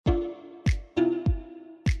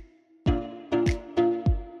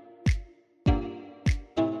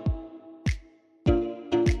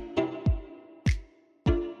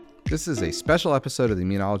This is a special episode of the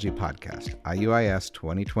Immunology Podcast, IUIS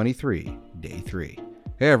 2023, Day 3.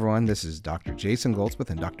 Hey everyone, this is Dr. Jason Goldsmith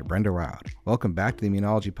and Dr. Brenda Rowd. Welcome back to the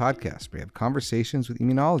Immunology Podcast, where we have conversations with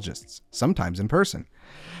immunologists, sometimes in person.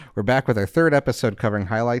 We're back with our third episode covering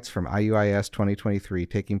highlights from IUIS 2023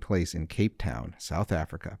 taking place in Cape Town, South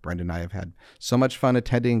Africa. Brenda and I have had so much fun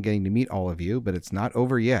attending and getting to meet all of you, but it's not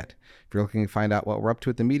over yet. If you're looking to find out what we're up to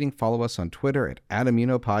at the meeting, follow us on Twitter at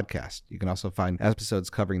 @ImmunoPodcast. You can also find episodes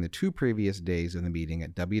covering the 2 previous days of the meeting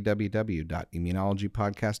at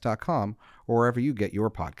www.immunologypodcast.com or wherever you get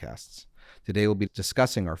your podcasts. Today we'll be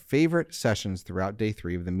discussing our favorite sessions throughout day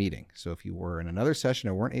 3 of the meeting. So if you were in another session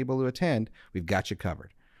or weren't able to attend, we've got you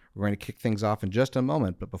covered. We're going to kick things off in just a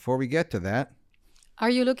moment, but before we get to that... Are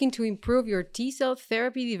you looking to improve your T-cell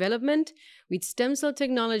therapy development? With Stem Cell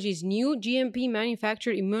Technologies' new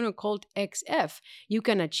GMP-manufactured Immunocolt XF, you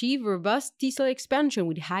can achieve robust T-cell expansion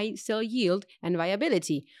with high cell yield and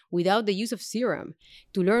viability without the use of serum.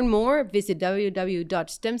 To learn more, visit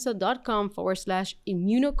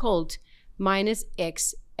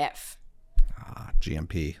www.stemcell.com/immunocolt-XF.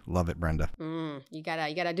 GMP. Love it, Brenda. You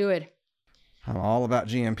gotta do it. I'm all about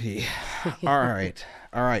GMP. All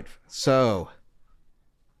right. So,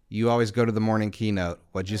 you always go to the morning keynote.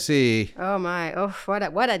 What'd you see? Oh my! Oh,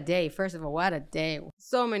 what a day! First of all, what a day!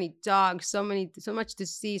 So many talks, so much to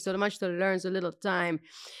see, so much to learn, so little time.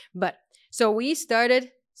 But so we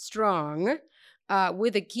started strong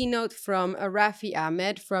with a keynote from Rafi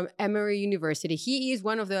Ahmed from Emory University. He is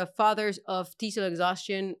one of the fathers of T-cell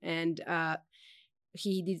exhaustion, and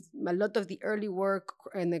he did a lot of the early work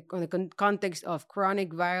in the context of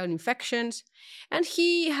chronic viral infections. And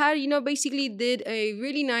he had, basically did a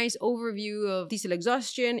really nice overview of T-cell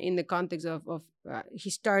exhaustion in the context of he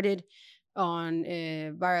started on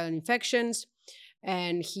viral infections.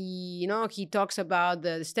 And he talks about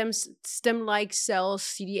the stem-like cells,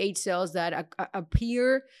 CD8 cells that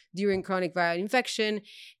appear during chronic viral infection,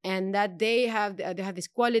 and that they have these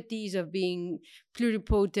qualities of being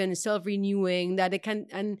pluripotent, self-renewing, that they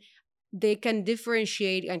can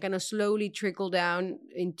differentiate and kind of slowly trickle down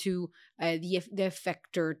into the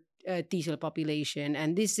effector T-cell population.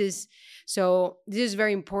 And this is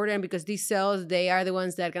very important because these cells, they are the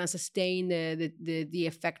ones that kind of sustain the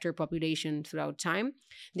effector population throughout time.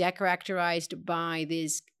 They are characterized by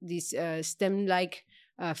these stem-like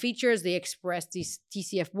features. They express this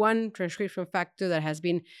TCF1 transcription factor that has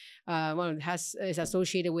been is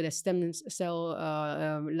associated with a stem cell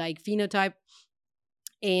like phenotype.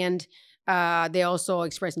 And they also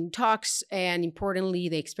express NTOX, and importantly,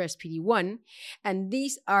 they express PD-1. And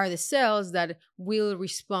these are the cells that will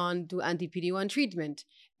respond to anti-PD-1 treatment.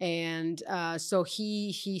 And so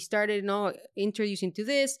he started introducing to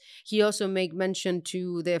this. He also made mention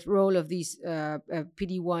to the role of these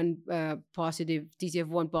PD-1 positive,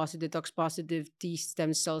 TCF1 positive, TOX positive T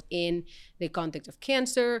stem cells in the context of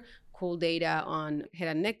cancer, cool data on head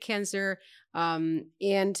and neck cancer,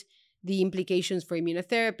 and the implications for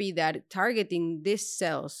immunotherapy that targeting these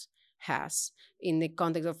cells has in the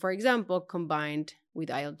context of, for example, combined with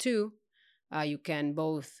IL-2. You can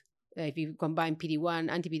both, if you combine PD-1,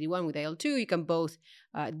 anti-PD-1 with IL-2, you can both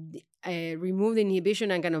remove the inhibition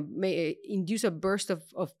and kind of induce a burst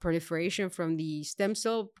of proliferation from the stem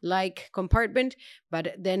cell-like compartment,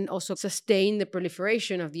 but then also sustain the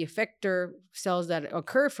proliferation of the effector cells that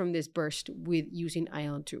occur from this burst with using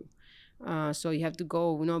IL-2. So you have to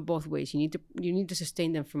go, both ways. You need to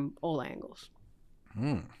sustain them from all angles.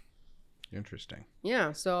 Interesting.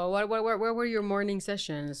 Yeah. So where were your morning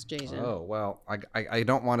sessions, Jason? Oh, well, I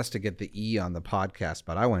don't want us to get the E on the podcast,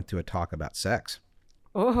 but I went to a talk about sex.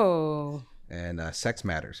 Oh. And sex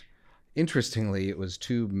matters. Interestingly, it was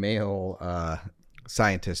 2 male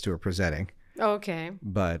scientists who were presenting. Okay.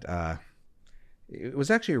 But it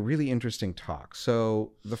was actually a really interesting talk.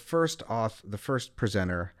 So the first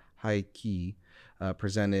presenter, Hai Ki,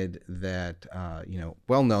 presented that,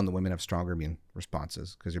 well known that women have stronger immune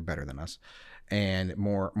responses because they're better than us, and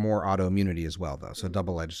more autoimmunity as well, though. So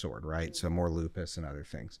double-edged sword, right? So more lupus and other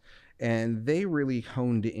things. And they really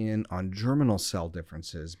honed in on germinal cell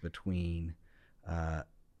differences between,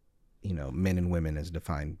 men and women as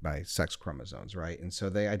defined by sex chromosomes, right? And so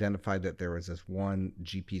they identified that there was this one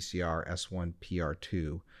GPCR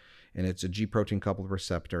S1PR2, and it's a G protein coupled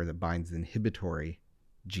receptor that binds the inhibitory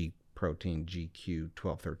G protein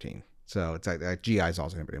GQ1213. So it's like GI is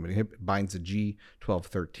also inhibited, but it binds the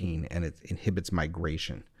G1213 and it inhibits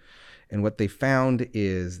migration. And what they found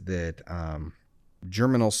is that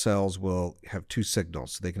germinal cells will have 2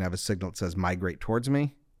 signals. So they can have a signal that says migrate towards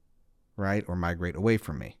me, right, or migrate away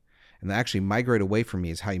from me. And actually migrate away from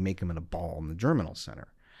me is how you make them in a ball in the germinal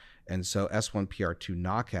center. And so S1PR2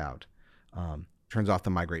 knockout turns off the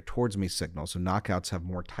migrate towards me signal. So knockouts have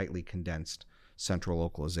more tightly condensed central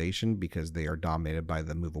localization because they are dominated by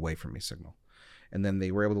the move away from me signal. And then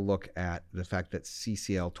they were able to look at the fact that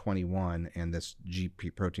CCL21 and this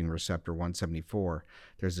GP protein receptor 174,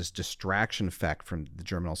 there's this distraction effect from the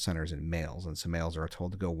germinal centers in males. And so males are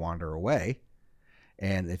told to go wander away.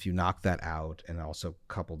 And if you knock that out and also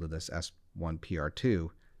coupled to this S1PR2,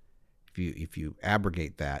 if you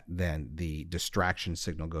abrogate that, then the distraction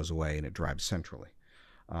signal goes away and it drives centrally.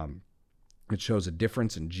 It shows a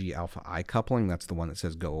difference in G alpha I coupling. That's the one that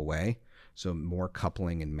says go away. So more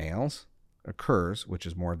coupling in males occurs, which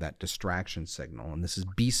is more of that distraction signal. And this is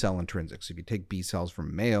B cell intrinsic. So if you take B cells from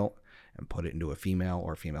a male and put it into a female,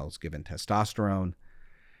 or a female is given testosterone,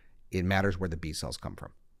 it matters where the B cells come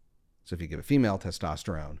from. So if you give a female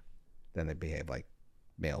testosterone, then they behave like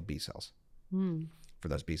male B cells for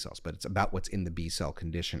those B cells. But it's about what's in the B cell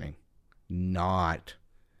conditioning, not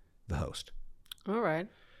the host. All right.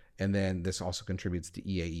 And then this also contributes to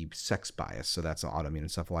EAE sex bias. So that's an autoimmune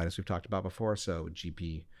encephalitis we've talked about before. So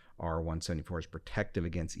GPR174 is protective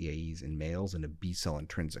against EAEs in males in a B cell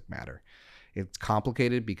intrinsic matter. It's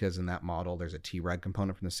complicated because in that model, there's a Treg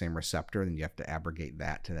component from the same receptor, and you have to abrogate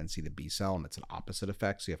that to then see the B cell, and it's an opposite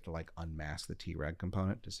effect. So you have to like unmask the Treg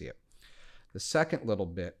component to see it. The second little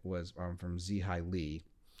bit was from Zihai Li.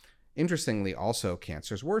 Interestingly, also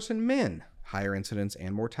cancer's worse in men, higher incidence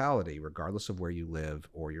and mortality, regardless of where you live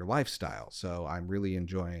or your lifestyle. So I'm really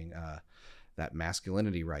enjoying that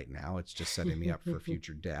masculinity right now. It's just setting me up for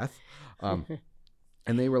future death.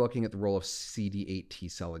 And they were looking at the role of CD8 T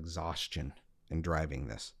cell exhaustion in driving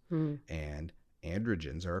this. And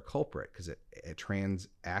androgens are a culprit because it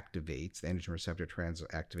transactivates, the androgen receptor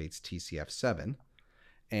transactivates TCF7,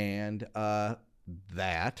 and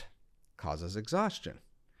that causes exhaustion.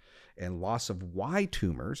 And loss of Y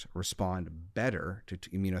tumors respond better to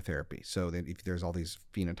immunotherapy. So that if there's all these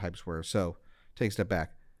phenotypes where, so take a step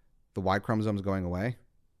back, the Y chromosome is going away.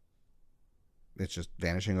 It's just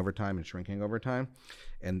vanishing over time and shrinking over time.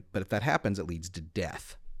 But if that happens, it leads to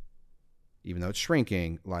death. Even though it's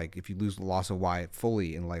shrinking, like if you lose the loss of Y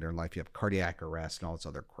fully in later in life, you have cardiac arrest and all this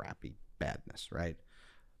other crappy badness, right?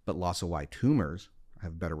 But loss of Y tumors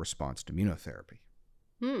have better response to immunotherapy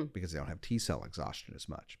because they don't have T cell exhaustion as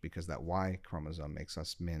much, because that Y chromosome makes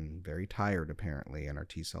us men very tired apparently, and our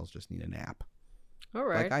T cells just need a nap. All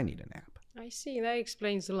right. Like I need a nap. I see. That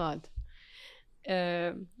explains a lot.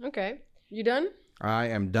 Okay. You done? I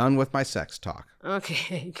am done with my sex talk.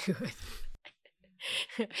 Okay, good.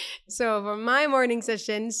 So for my morning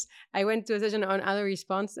sessions, I went to a session on other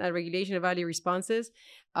response, regulation of value responses,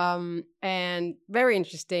 and very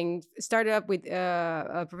interesting. Started up with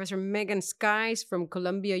Professor Megan Skies from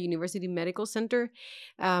Columbia University Medical Center,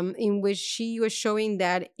 in which she was showing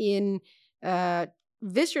that in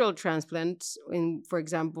visceral transplants, in, for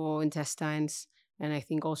example, intestines, and I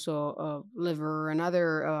think also liver and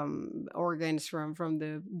other organs from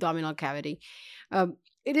the abdominal cavity.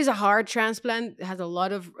 It is a hard transplant. It has a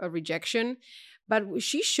lot of rejection. But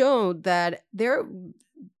she showed that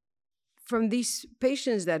from these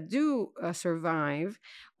patients that do survive,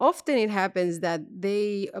 often it happens that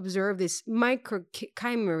they observe this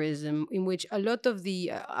microchimerism in which a lot of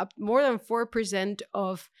the, more than 4%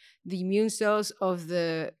 of the immune cells of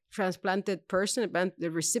the transplanted person,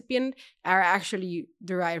 the recipient, are actually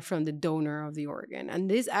derived from the donor of the organ.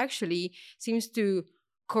 And this actually seems to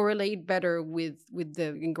correlate better with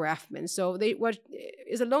the engraftment. So what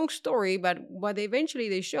is a long story, but what eventually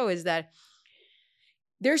they show is that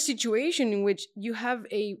there's a situation in which you have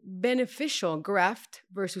a beneficial graft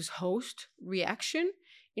versus host reaction,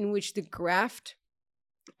 in which the graft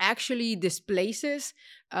actually displaces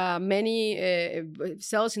many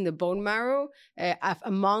cells in the bone marrow,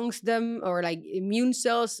 amongst them, or like immune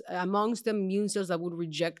cells, amongst them immune cells that would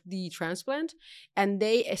reject the transplant, and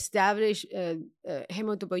they establish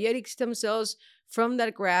hematopoietic stem cells from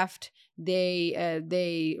that graft.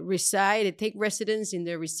 They reside, they take residence in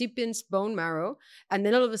the recipient's bone marrow, and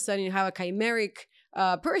then all of a sudden you have a chimeric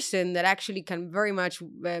person that actually can very much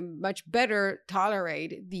better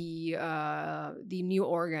tolerate the new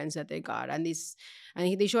organs that they got. And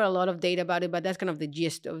they showed a lot of data about it, but that's kind of the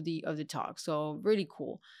gist of the talk. So really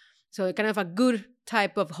cool. So kind of a good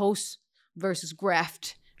type of host versus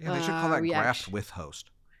graft. Yeah, they should call that graft with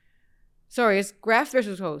host. Sorry, it's graft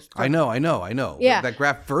versus host. I know. Yeah. That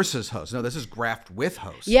graft versus host. No, this is graft with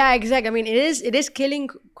host. Yeah, exactly. I mean, it is killing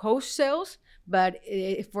host cells, but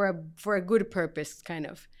for a good purpose, kind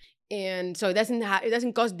of. And so it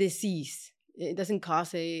doesn't cause disease. It doesn't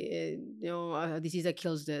cause a disease that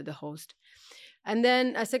kills the host. And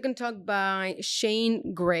then a second talk by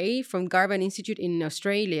Shane Gray from Garvan Institute in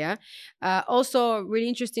Australia. Also, really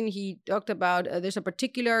interesting. He talked about there's a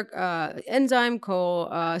particular enzyme called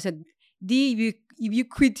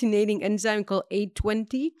ubiquitinating enzyme called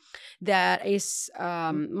A20 that is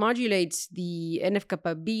modulates the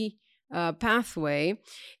NF-kappa B pathway,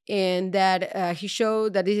 and that he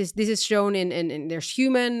showed that this is shown in there's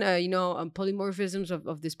human polymorphisms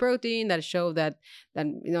of this protein that show that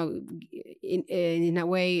in a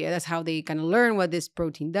way that's how they kind of learn what this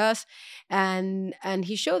protein does, and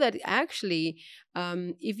he showed that actually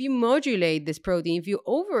if you modulate this protein, if you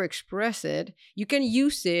overexpress it, you can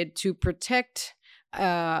use it to protect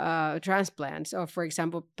transplants, or for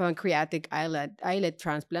example pancreatic islet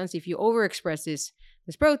transplants. If you overexpress this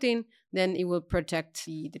protein, then it will protect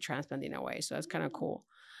the transplant in a way. So that's kind of cool.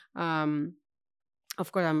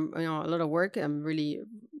 Of course, I'm a lot of work. I'm really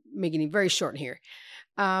making it very short here.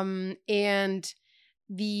 And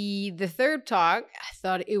the third talk, I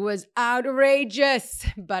thought it was outrageous,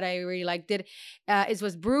 but I really liked it. It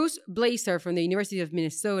was Bruce Blazer from the University of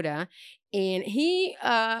Minnesota, and he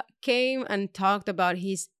came and talked about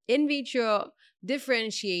his in vitro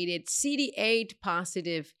differentiated CD8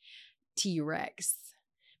 positive Tregs.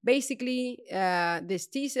 Basically, this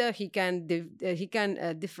T cell he can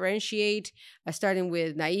differentiate, starting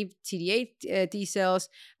with naive CD8 T cells,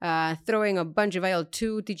 throwing a bunch of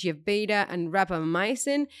IL-2, TGF-beta, and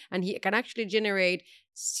rapamycin, and he can actually generate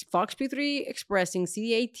FOXP3 expressing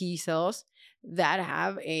CD8 T cells that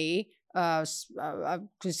have a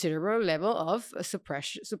considerable level of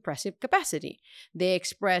suppressive capacity. They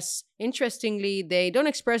express, interestingly, they don't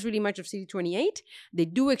express really much of CD28. They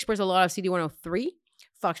do express a lot of CD103.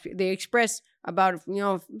 They express about,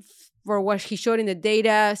 for what he showed in the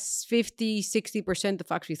data, 50-60% of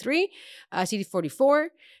FOXP3, CD44,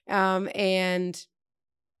 and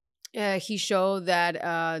he showed that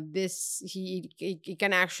he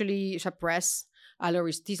can actually suppress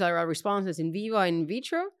T cell responses in vivo and in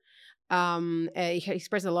vitro. He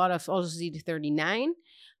expressed a lot of also CD39,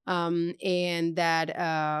 and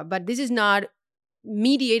that, but this is not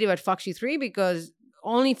mediated by FOXP3 because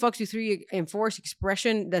only FOXP3 enforced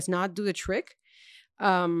expression does not do the trick.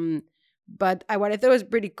 But what I thought was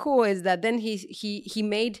pretty cool is that then he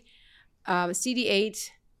made CD8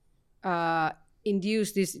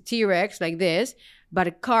 induce these Tregs like this,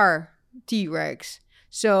 but CAR Tregs.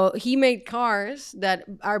 So he made CARs that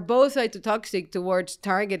are both cytotoxic towards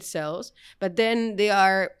target cells, but then they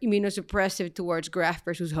are immunosuppressive towards graft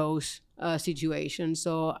versus host situation.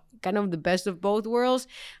 So kind of the best of both worlds.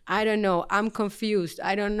 I don't know. I'm confused.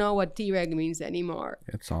 I don't know what Treg means anymore.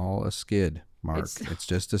 It's all a skid, Mark. It's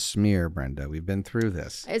just a smear, Brenda. We've been through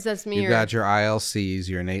this. It's a smear. You've got your ILCs,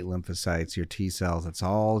 your innate lymphocytes, your T cells. It's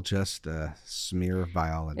all just a smear of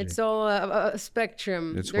biology. It's all a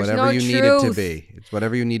spectrum. It's whatever you need it to be. It's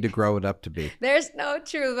whatever you need to grow it up to be. There's no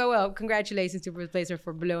truth. Oh, well, congratulations to Bruce Blazer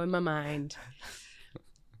for blowing my mind.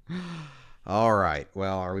 All right.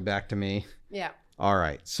 Well, are we back to me? Yeah. All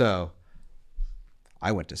right. So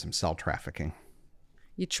I went to some cell trafficking.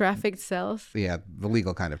 You trafficked cells? Yeah, the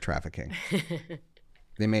legal kind of trafficking.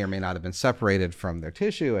 They may or may not have been separated from their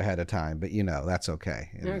tissue ahead of time, but that's okay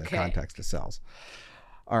in the context of cells.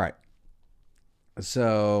 All right.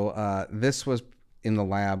 So this was in the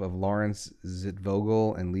lab of Lawrence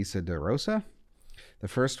Zitvogel and Lisa DeRosa. The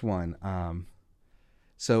first one.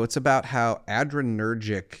 So it's about how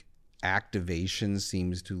adrenergic activation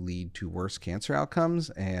seems to lead to worse cancer outcomes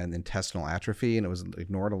and intestinal atrophy, and it was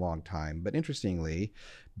ignored a long time. But interestingly,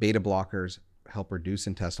 beta blockers help reduce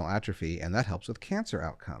intestinal atrophy, and that helps with cancer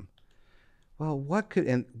outcome. Well, what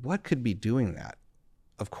could be doing that?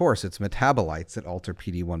 Of course, it's metabolites that alter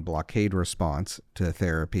PD-1 blockade response to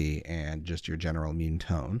therapy and just your general immune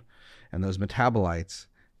tone. And those metabolites,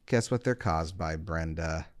 guess what they're caused by,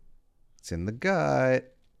 Brenda? It's in the gut.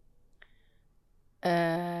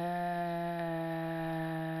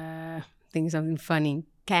 Think something funny.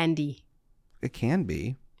 Candy. It can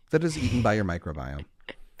be. That is eaten by your microbiome.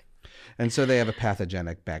 And so they have a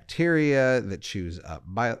pathogenic bacteria that chews up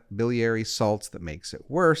biliary salts that makes it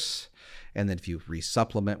worse. And then if you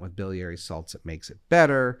resupplement with biliary salts, it makes it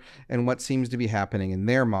better. And what seems to be happening in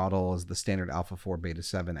their model is the standard alpha-4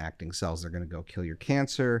 beta-7 acting cells are going to go kill your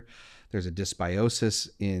cancer. There's a dysbiosis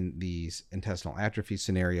in these intestinal atrophy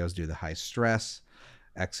scenarios due to high stress,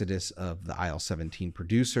 exodus of the IL-17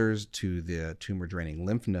 producers to the tumor-draining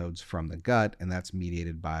lymph nodes from the gut, and that's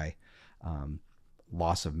mediated by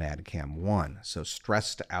loss of MADCAM1. So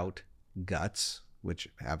stressed out guts, which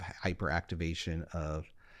have hyperactivation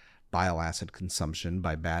of bile acid consumption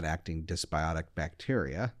by bad-acting dysbiotic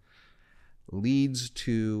bacteria, leads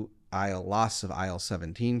to loss of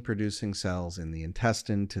IL-17 producing cells in the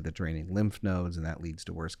intestine to the draining lymph nodes, and that leads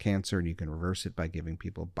to worse cancer, and you can reverse it by giving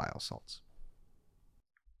people bile salts.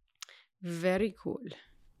 Very cool.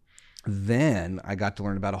 Then I got to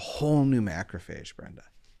learn about a whole new macrophage, Brenda.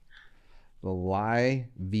 The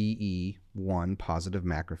LYVE1 positive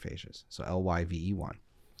macrophages. So LYVE1.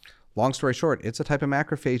 Long story short, it's a type of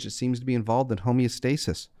macrophage that seems to be involved in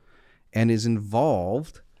homeostasis and is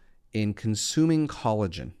involved in consuming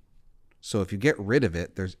collagen. So if you get rid of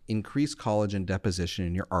it, there's increased collagen deposition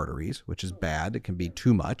in your arteries, which is bad. It can be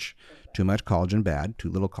too much. Too much collagen, bad. Too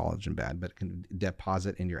little collagen, bad. But it can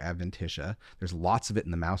deposit in your adventitia. There's lots of it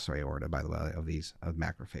in the mouse aorta, by the way, of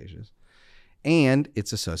macrophages. And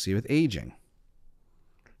it's associated with aging.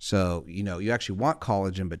 So, you actually want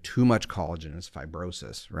collagen, but too much collagen is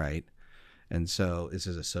fibrosis, right? And so this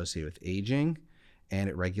is associated with aging, and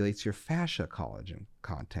it regulates your fascia collagen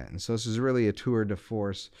content. And so this is really a tour de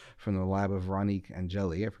force from the lab of Ronique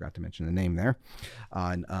Angeli, I forgot to mention the name there,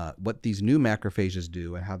 on what these new macrophages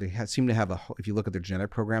do and how they seem to have if you look at their genetic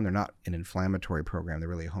program, they're not an inflammatory program, they're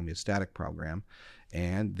really a homeostatic program,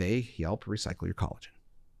 and they help recycle your collagen.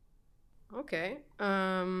 Okay.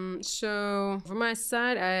 So from my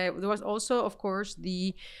side, there was also, of course,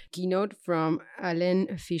 the keynote from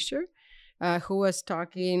Alain Fischer, who was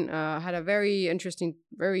talking, had a very interesting,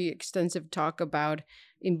 very extensive talk about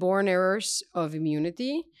inborn errors of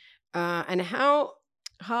immunity, and how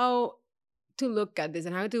to look at this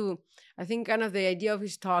and how to, I think kind of the idea of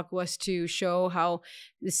his talk was to show how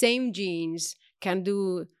the same genes can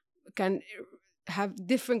have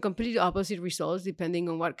different, completely opposite results depending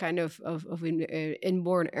on what kind of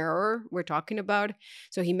inborn error we're talking about.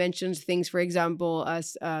 So he mentions things, for example,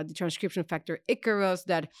 as the transcription factor Icarus,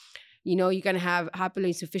 that you can have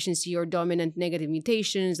haploinsufficiency or dominant negative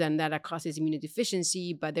mutations, and that causes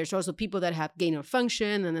immunodeficiency. But there's also people that have gain of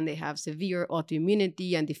function, and then they have severe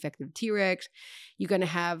autoimmunity and defective Tregs. You can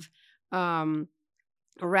have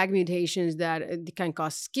RAG mutations that can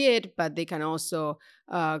cause SCID, but they can also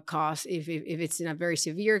cause, if it's in a very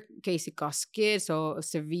severe case, it causes SCID, so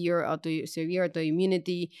severe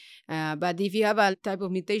autoimmunity. But if you have a type of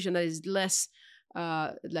mutation that is less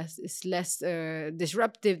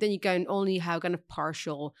disruptive, then you can only have kind of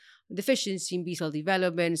partial deficiency in B cell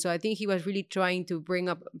development. So I think he was really trying to bring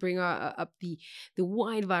up the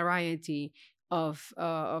wide variety of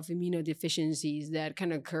immunodeficiencies that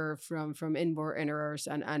can occur from inborn errors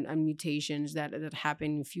and mutations that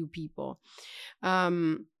happen in few people.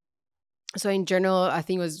 So in general, I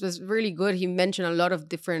think it was really good. He mentioned a lot of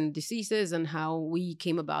different diseases and how we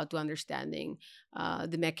came about to understanding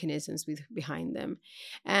the mechanisms behind them.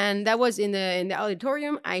 And that was in the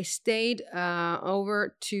auditorium. I stayed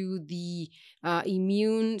over to the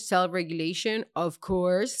immune cell regulation, of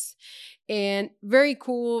course. And very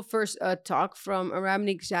cool first talk from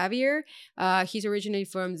Aramnik Xavier. He's originally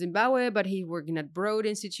from Zimbabwe, but he's working at Broad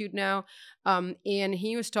Institute now. And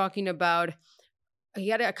he was talking about, he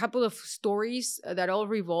had a couple of stories that all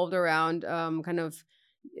revolved around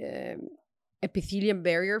epithelium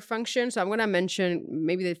barrier function. So I'm going to mention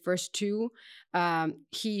maybe the first two.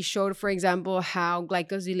 He showed, for example, how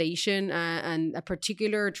glycosylation and a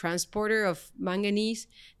particular transporter of manganese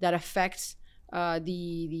that affects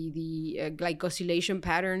the glycosylation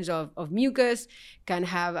patterns of mucus can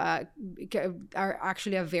have are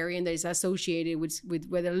actually a variant that is associated with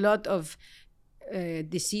a lot of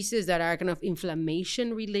diseases that are kind of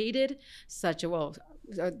inflammation related, such as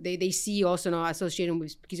they see also now associated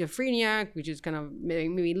with schizophrenia, which is kind of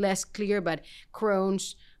maybe less clear, but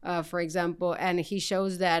Crohn's, for example. And he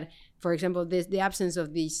shows that, for example, the absence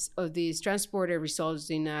of these transporter results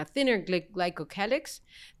in a thinner glycocalyx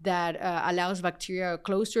that allows bacteria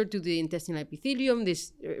closer to the intestinal epithelium.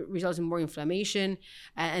 This results in more inflammation,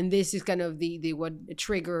 and this is kind of the what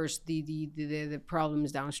triggers the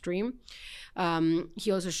problems downstream.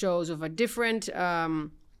 He also shows of a different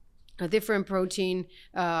protein,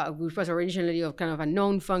 which was originally of kind of a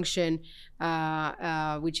known function,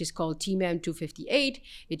 which is called TMEM258.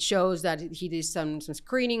 It shows that he did some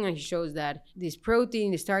screening, and he shows that this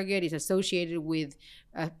protein, this target, is associated with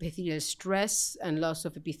epithelial stress and loss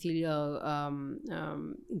of epithelial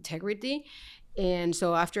integrity. And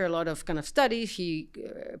so after a lot of kind of studies, he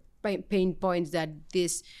pinpoints that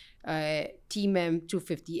this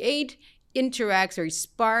TMEM258 interacts or is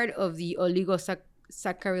part of the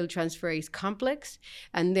oligosaccharyl transferase complex,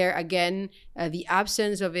 and there again the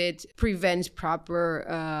absence of it prevents proper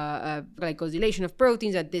glycosylation of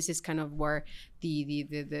proteins. That this is kind of where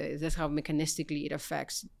that's how mechanistically it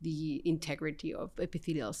affects the integrity of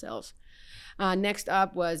epithelial cells. Next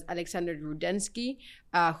up was Alexander Rudensky,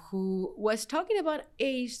 who was talking about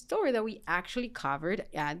a story that we actually covered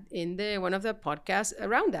in one of the podcast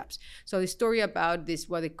roundups. So the story about this,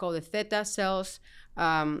 what they call the theta cells,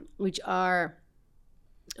 which are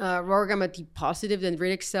ROR gamma T positive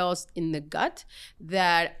dendritic cells in the gut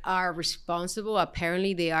that are responsible.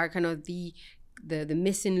 Apparently, they are kind of the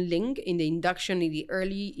missing link in the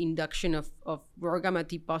early induction of ROR gamma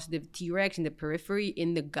T positive Tregs in the periphery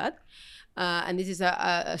in the gut. And this is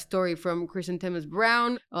a story from Chrysanthemum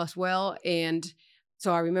Brown as well. And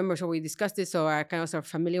so I remember, so we discussed this, so I kind of sort of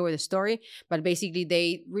familiar with the story. But basically,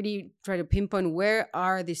 they really try to pinpoint where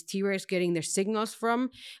are these Tregs getting their signals from,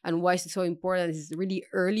 and why is it so important. This is really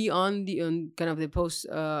early on kind of the post,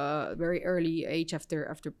 very early age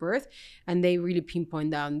after birth, and they really pinpoint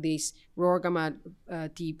down these ROR gamma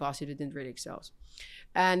T positive dendritic cells.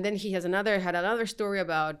 And then he had another story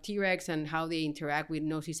about Tregs and how they interact with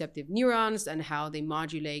nociceptive neurons and how they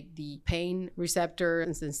modulate the pain receptor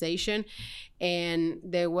and sensation. And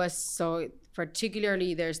there's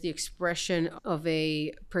the expression of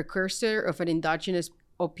a precursor of an endogenous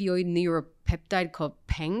opioid neuropeptide called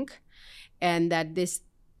PENK, and that this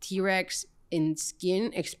Tregs in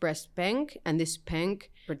skin express PENK, and this PENK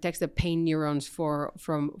protects the pain neurons from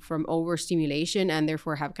overstimulation and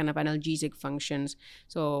therefore have kind of analgesic functions.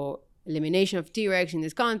 So elimination of Tregs in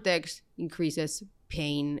this context increases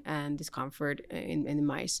pain and discomfort in the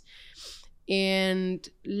mice. And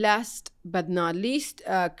last but not least,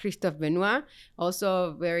 Christophe Benoit,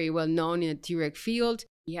 also very well known in the Treg field.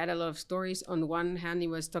 He had a lot of stories. On the one hand, he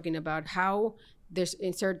was talking about how there's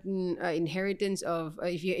a certain inheritance of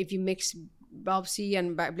if you mix BALB/c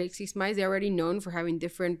and Blake6 mice, they're already known for having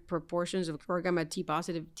different proportions of ROR gamma T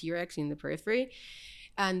positive Tregs in the periphery,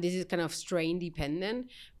 and this is kind of strain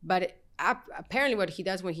dependent. But apparently, what he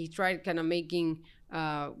does when he tried kind of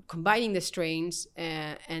combining the strains,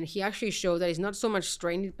 and he actually showed that it's not so much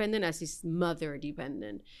strain dependent as it's mother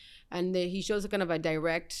dependent, and he shows a kind of a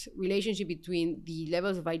direct relationship between the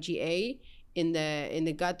levels of IgA in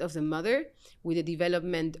the gut of the mother with the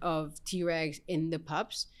development of Tregs in the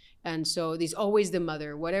pups. And so there's always the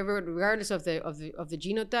mother, regardless of the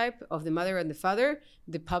genotype of the mother and the father,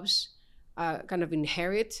 the pups kind of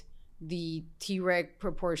inherit the Treg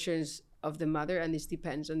proportions of the mother, and this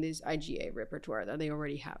depends on this IgA repertoire that they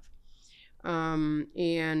already have.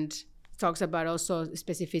 And talks about also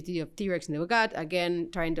specificity of Tregs in the gut,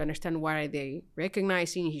 again, trying to understand what are they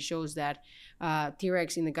recognizing. He shows that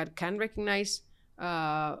Tregs in the gut can recognize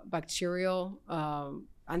bacterial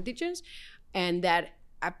antigens, and that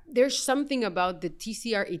there's something about the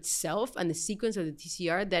TCR itself and the sequence of the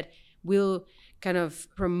TCR that will kind of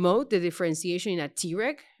promote the differentiation in a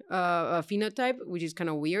Treg phenotype, which is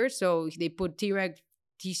kind of weird. So they put Treg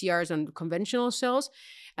TCRs on conventional cells,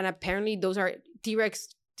 and apparently those are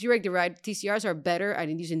Treg-derived TCRs are better at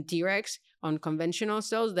inducing Tregs on conventional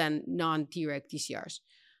cells than non-Treg TCRs.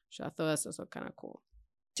 So I thought that's also kind of cool.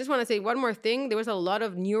 Just want to say one more thing. There was a lot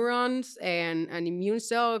of neurons and immune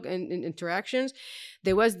cell interactions.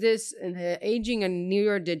 There was this aging and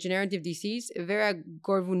neurodegenerative disease, Vera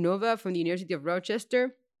Gorvunova from the University of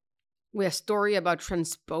Rochester, with a story about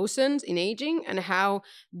transposons in aging and how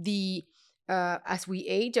as we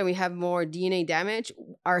age and we have more DNA damage,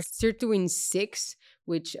 our sirtuin 6,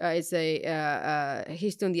 which is a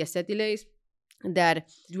histone deacetylase, that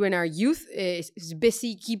during our youth is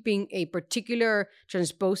busy keeping a particular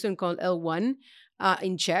transposon called L1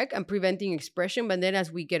 in check and preventing expression. But then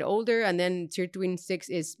as we get older and then sirtuin 6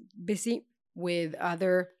 is busy with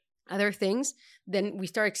other things, then we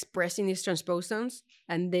start expressing these transposons,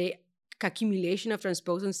 and the accumulation of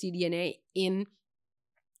transposon cDNA in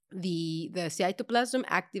the cytoplasm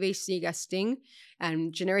activates SIGA-STING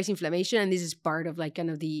and generates inflammation, and this is part of like kind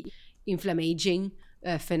of the inflammaging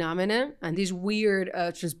phenomena and these weird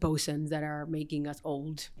transposons that are making us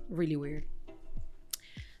old. Really weird.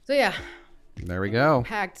 So yeah. There we go.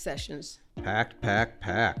 Packed sessions.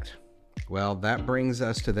 Packed. Well, that brings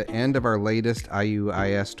us to the end of our latest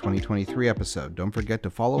IUIS 2023 episode. Don't forget to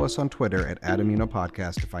follow us on Twitter at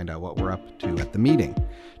 @AdAminoPodcast to find out what we're up to at the meeting.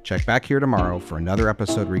 Check back here tomorrow for another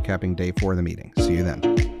episode recapping day 4 of the meeting. See you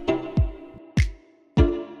then.